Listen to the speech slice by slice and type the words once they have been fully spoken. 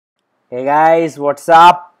Hey guys, what's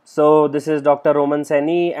up? So this is Dr.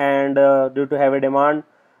 Ramanjineya, and due to heavy demand,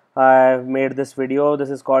 I've made this video. This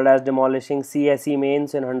is called as Demolishing CSE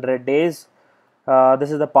Mains in 100 Days.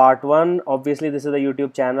 This is the part 1. Obviously, this is the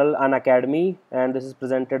YouTube channel, An Academy, and this is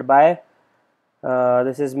presented by,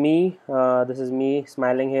 this is me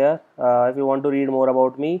smiling here. If you want to read more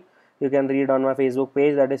about me, you can read on my Facebook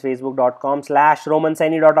page, that is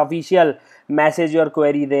facebook.com/ramanjineya.official. Message your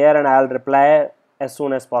query there and I'll reply as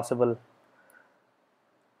soon as possible.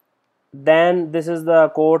 Then this is the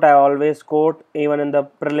quote I always quote even in the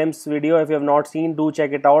prelims video. If you have not seen, do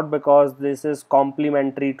check it out because this is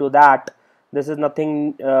complementary to that. This is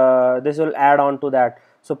nothing, this will add on to that.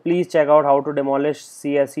 So please check out how to demolish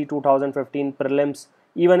CSE 2015 prelims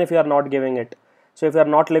even if you are not giving it. So if you are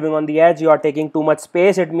not living on the edge, you are taking too much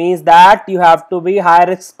space, it means that you have to be high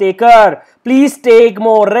risk taker. Please take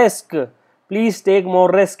more risk. Please take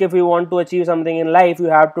more risk. If you want to achieve something in life, you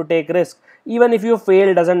have to take risk. Even if you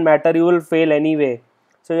fail, doesn't matter, you will fail anyway.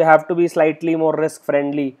 So you have to be slightly more risk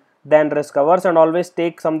friendly than risk averse, and always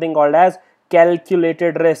take something called as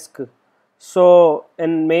calculated risk. So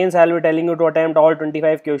in mains, I'll be telling you to attempt all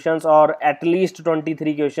 25 questions or at least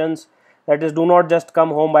 23 questions. That is, do not just come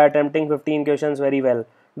home by attempting 15 questions very well.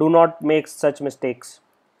 Do not make such mistakes.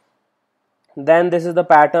 Then this is the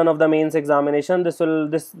pattern of the mains examination. This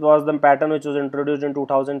was the pattern which was introduced in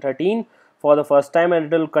 2013 for the first time,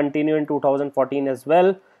 and it will continue in 2014 as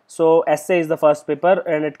well. So essay is the first paper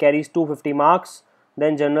and it carries 250 marks.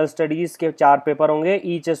 Then general studies के 4 paper होंगे,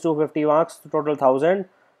 each is 250 marks, total 1000.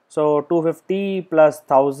 So 250 plus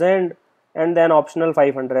 1000 and then optional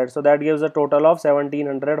 500. So that gives a total of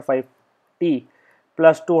 1750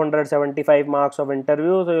 plus 275 marks of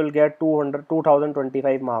interview. So you will get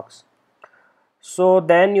 2025 marks. So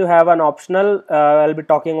then you have an optional, I'll be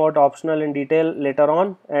talking about optional in detail later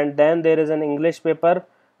on, and then there is an English paper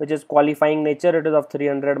which is qualifying nature. It is of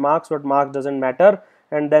 300 marks, but marks doesn't matter.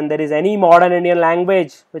 And then there is any modern Indian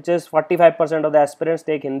language, which is 45% of the aspirants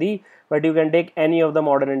take Hindi, but you can take any of the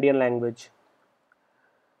modern Indian language.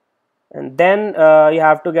 And then you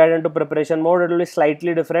have to get into preparation mode. It will be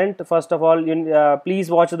slightly different. First of all, please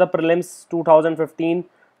watch the prelims 2015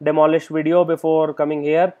 demolish video before coming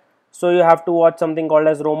here. So you have to watch something called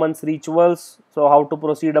as Romans rituals. So how to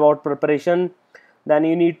proceed about preparation. Then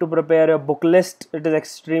you need to prepare a book list. It is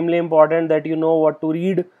extremely important that you know what to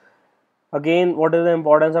read. Again, what is the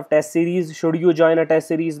importance of test series? Should you join a test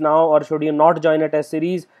series now or should you not join a test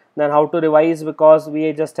series? Then how to revise, because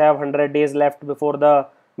we just have 100 days left before the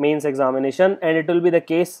mains examination, and it will be the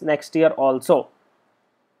case next year also.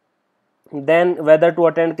 Then whether to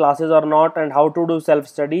attend classes or not, and how to do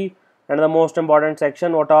self-study. And the most important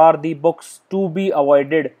section, what are the books to be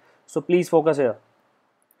avoided. So please focus here.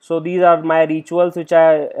 So these are my rituals which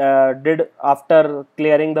I did after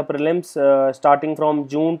clearing the prelims, starting from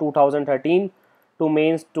June 2013 to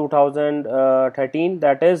mains 2013,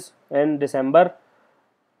 that is in December.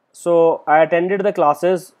 So I attended the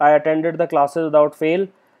classes without fail.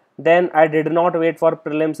 Then I did not wait for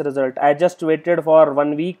prelims result. I just waited for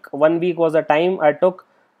 1 week. 1 week was the time I took.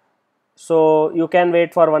 So you can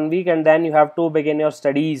wait for 1 week and then you have to begin your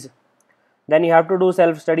studies. Then you have to do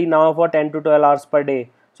self-study now for 10 to 12 hours per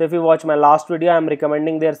day. So if you watch my last video, I am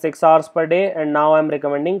recommending there 6 hours per day, and now I am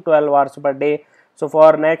recommending 12 hours per day. So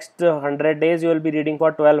for next 100 days, you will be reading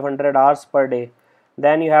for 1200 hours per day.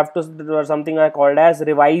 Then you have to do something I called as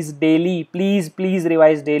revise daily. Please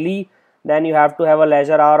revise daily. Then you have to have a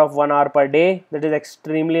leisure hour of 1 hour per day. That is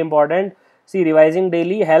extremely important. See, revising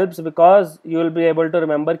daily helps because you will be able to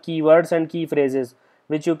remember keywords and key phrases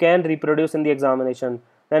which you can reproduce in the examination.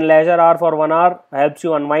 Then leisure hour for 1 hour helps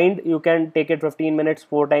you unwind. You can take it 15 minutes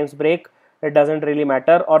 4 times break. It doesn't really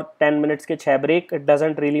matter, or 10 minutes ke 6 break. It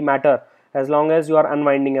doesn't really matter as long as you are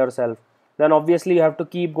unwinding yourself. Then obviously you have to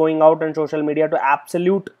keep going out on social media to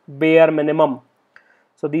absolute bare minimum.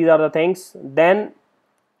 So these are the things. Then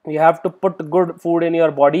you have to put good food in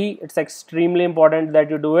your body. It's extremely important that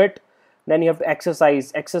you do it. Then you have to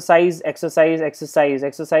exercise. Exercise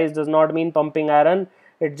does not mean pumping iron.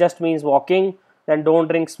 It just means walking. Then don't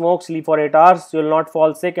drink, smoke, sleep for 8 hours. You will not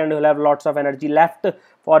fall sick and you will have lots of energy left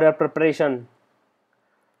for your preparation.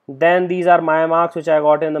 Then these are my marks which I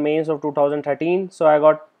got in the mains of 2013. So I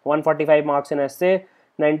got 145 marks in essay,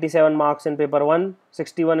 97 marks in paper 1,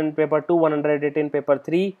 61 in paper 2, 108 in paper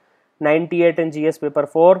 3, 98 in GS paper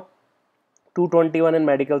 4, 221 in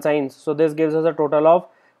medical science. So this gives us a total of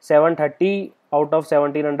 730 out of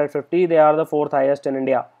 1750. They are the 4th highest in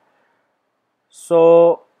India.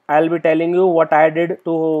 So I'll be telling you what I did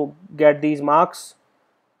to get these marks.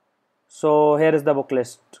 So here is the book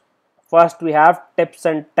list. First we have tips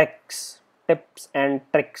and tricks. tips and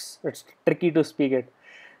tricks. It's tricky to speak it.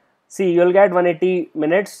 See, you'll get 180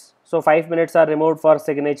 minutes. So 5 minutes are removed for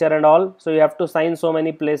signature and all. So you have to sign so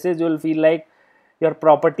many places. You'll feel like your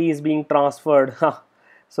property is being transferred.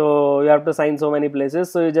 So you have to sign so many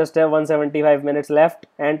places. So you just have 175 minutes left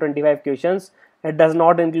and 25 questions. It does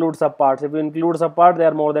not include subparts. If you include subpart, there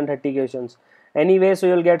are more than 30 questions. Anyway, so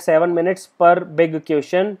you'll get 7 minutes per big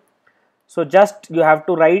question. So just you have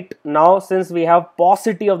to write now, since we have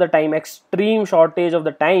paucity of the time, extreme shortage of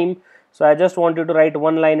the time. So I just want you to write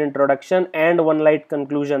one line introduction and one line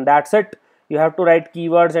conclusion. That's it. You have to write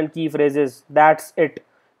keywords and key phrases. That's it.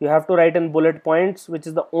 You have to write in bullet points, which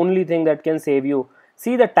is the only thing that can save you.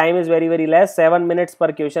 See, the time is very less. 7 minutes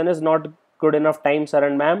per question is not good enough time, sir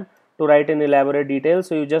and ma'am, to write in elaborate detail.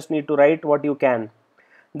 So you just need to write what you can.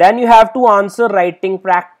 Then you have to answer writing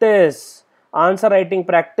practice. Answer writing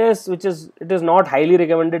practice, it is not highly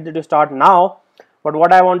recommended that you start now. But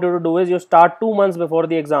what I want you to do is you start 2 months before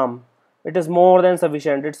the exam. It is more than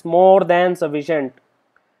sufficient. It's more than sufficient.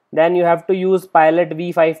 Then you have to use Pilot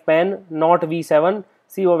V5 pen, not V7.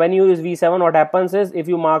 See, when you use V7, what happens is, if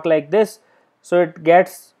you mark like this, so it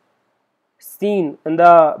gets seen in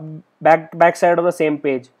the back side of the same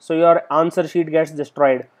page. So your answer sheet gets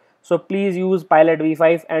destroyed. So please use Pilot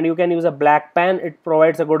V5, and you can use a black pen. It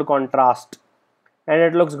provides a good contrast and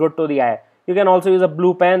it looks good to the eye. You can also use a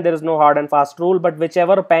blue pen. There is no hard and fast rule, but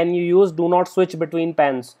whichever pen you use, do not switch between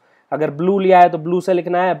pens. अगर blue लिया है तो blue से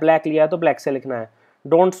लिखना है, black लिया है तो black से लिखना है.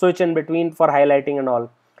 Don't switch in between for highlighting and all.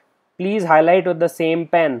 Please highlight with the same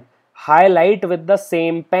pen. Highlight with the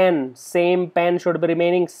same pen. Same pen should be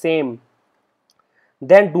remaining same.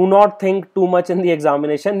 Then do not think too much in the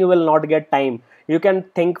examination. You will not get time. You can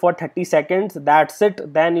think for 30 seconds. That's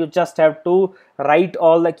it. Then you just have to write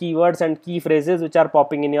all the keywords and key phrases which are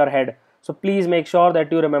popping in your head. So please make sure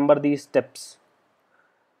that you remember these tips.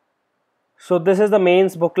 So this is the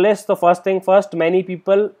mains book list. So first thing first, many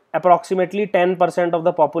people, approximately 10% of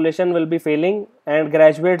the population will be failing, and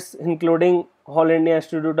graduates including All India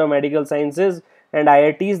Institute of Medical Sciences and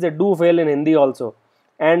IITs, they do fail in Hindi also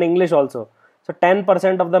and English also. So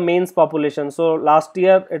 10% of the mains population. So last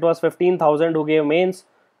year it was 15,000 who gave mains.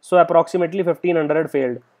 So approximately 1500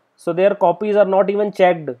 failed. So their copies are not even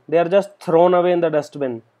checked. They are just thrown away in the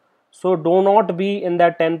dustbin. So do not be in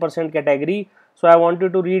that 10% category. So I want you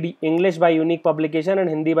to read English by Unique Publication and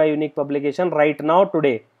Hindi by Unique Publication right now,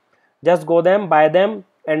 today. Just go them, buy them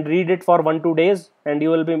and read it for 1-2 days, and you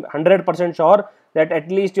will be 100% sure that at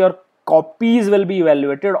least your copies will be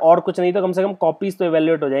evaluated. और कुछ नहीं तो कम से कम copies तो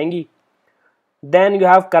evaluate हो जाएंगी. Then you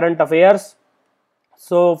have current affairs.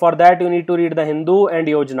 So for that you need to read the Hindu and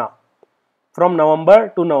Yojana from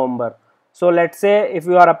November to November. So let's say if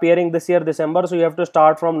you are appearing this year December, so you have to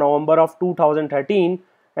start from November of 2013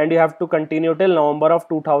 and you have to continue till November of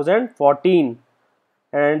 2014.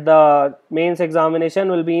 And the mains examination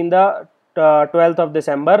will be in the 12th of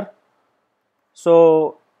December.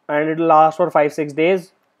 So, and it will last for 5-6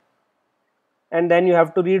 days. And then you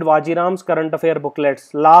have to read Vajiram's current affair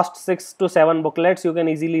booklets. Last 6 to 7 booklets, you can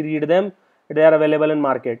easily read them. They are available in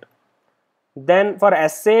market. Then for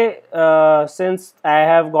essay, since I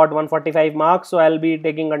have got 145 marks, so I'll be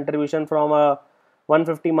taking contribution from a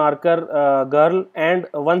 150 marker girl and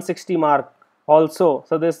 160 mark also.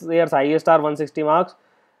 So this year's highest are 160 marks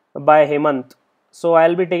by Hemant. So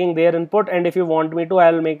I'll be taking their input, and if you want me to,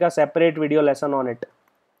 I'll make a separate video lesson on it.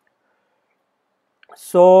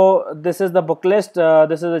 So this is the book list.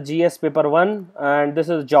 This is a GS paper 1 and this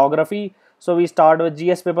is geography. So we start with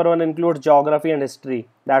GS paper 1 includes geography and history.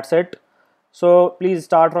 That's it. So please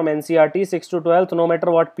start from NCERT 6 to 12th. No matter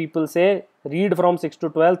what people say, read from 6 to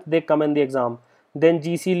 12th. They come in the exam. Then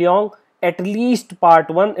GC Leong, at least part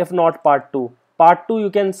 1 if not part 2. Part 2 you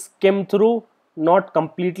can skim through, not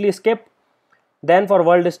completely skip. Then for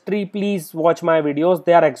world history, please watch my videos.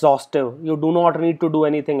 They are exhaustive. You do not need to do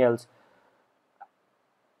anything else.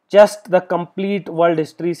 Just the complete world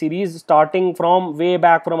history series, starting from way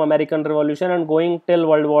back from American Revolution and going till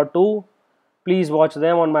World War II. Please watch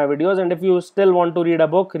them on my videos. And if you still want to read a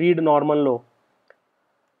book, read Norman Law.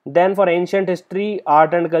 Then for ancient history,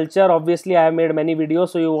 art and culture, obviously I have made many videos,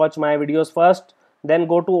 so you watch my videos first. Then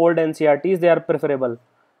go to old NCERTs, they are preferable.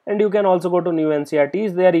 And you can also go to new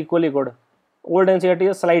NCERTs, they are equally good. Old NCERT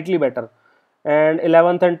is slightly better. And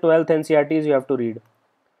 11th and 12th NCERTs you have to read.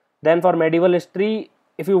 Then for medieval history,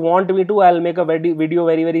 if you want me to, I'll make a video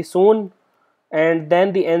very soon. And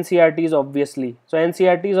then the NCERTs obviously. So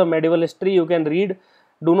NCERTs of medieval history you can read.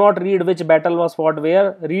 Do not read which battle was fought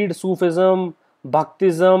where. Read Sufism,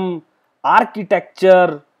 Bhaktism,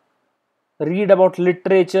 architecture. Read about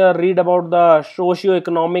literature. Read about the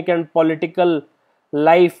socio-economic and political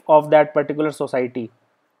life of that particular society.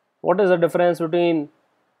 What is the difference between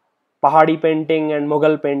Pahadi painting and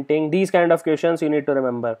Mughal painting? These kind of questions you need to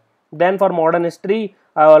remember. Then for modern history,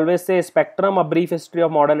 I always say spectrum, a brief history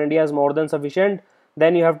of modern India is more than sufficient.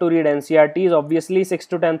 Then you have to read NCRTs. Obviously 6th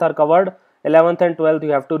to 10th are covered. 11th and 12th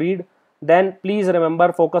you have to read. Then please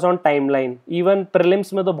remember, focus on timeline. Even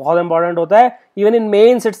prelims में तो बहुत important होता है. Even in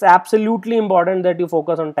mains it's absolutely important that you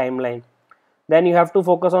focus on timeline. Then you have to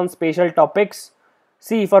focus on special topics.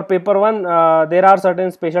 See, for paper 1 there are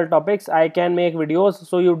certain special topics. I can make videos,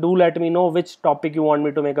 so you do let me know which topic you want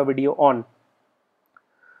me to make a video on.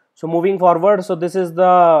 So moving forward, so this is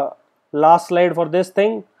the last slide for this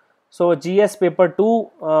thing. So GS paper 2,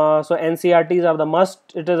 so NCRTs are the must.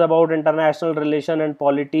 It is about international relation and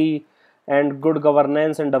polity and good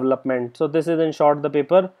governance and development. So this is in short the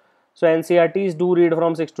paper. So NCRTs do read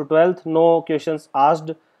from 6th to 12th, no questions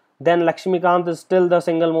asked. Then Lakshmikant is still the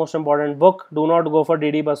single most important book. Do not go for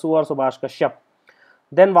DD Basu or Subhash Kashyap.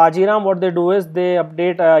 Then Vajiram, what they do is they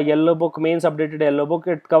update a yellow book, mains updated yellow book.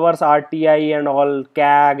 It covers RTI and all,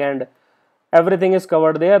 CAG and everything is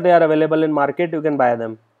covered there. They are available in market. You can buy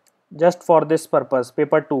them just for this purpose.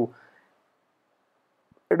 Paper 2.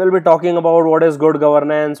 It will be talking about what is good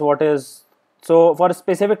governance, what is... So for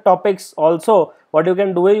specific topics also, what you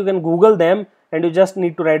can do is you can Google them and you just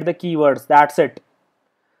need to write the keywords. That's it.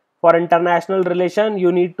 For international relation,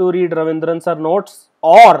 you need to read Ravindran sir notes,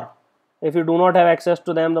 or if you do not have access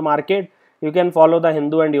to them, the market, you can follow the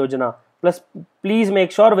Hindu and Yojana. Plus, please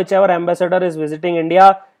make sure whichever ambassador is visiting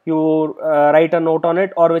India, you write a note on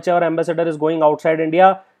it, or whichever ambassador is going outside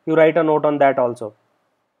India, you write a note on that also.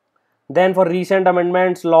 Then for recent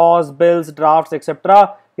amendments, laws, bills, drafts,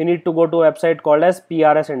 etc., you need to go to a website called as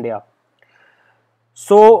PRS India.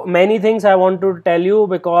 So many things I want to tell you,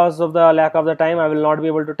 because of the lack of the time I will not be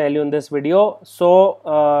able to tell you in this video. So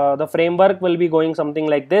the framework will be going something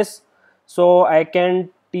like this. So I can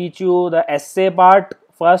teach you the essay part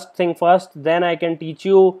first thing first, then I can teach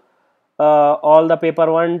you all the paper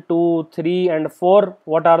 1, 2, 3 and 4,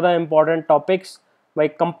 what are the important topics by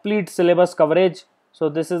complete syllabus coverage. So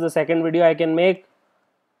this is the second video I can make,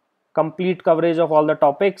 complete coverage of all the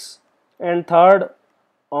topics, and third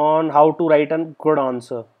on how to write a good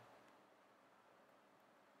answer.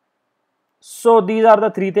 So these are the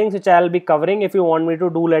 3 things which I will be covering. If you want me to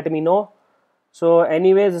do, let me know. So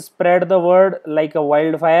anyways, spread the word like a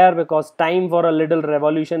wildfire, because time for a little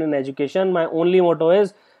revolution in education. My only motto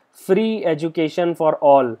is free education for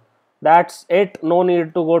all. That's it. No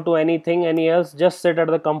need to go to anything else. Just sit at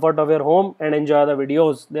the comfort of your home and enjoy the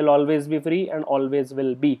videos. They'll always be free and always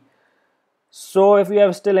will be. So if you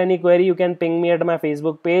have still any query, you can ping me at my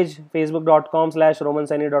Facebook page,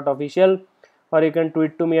 facebook.com/romansaini.official, or you can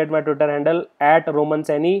tweet to me at my Twitter handle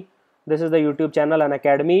 @romansaini. This is the YouTube channel and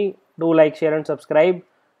academy. Do like, share and subscribe.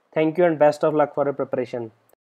 Thank you and best of luck for your preparation.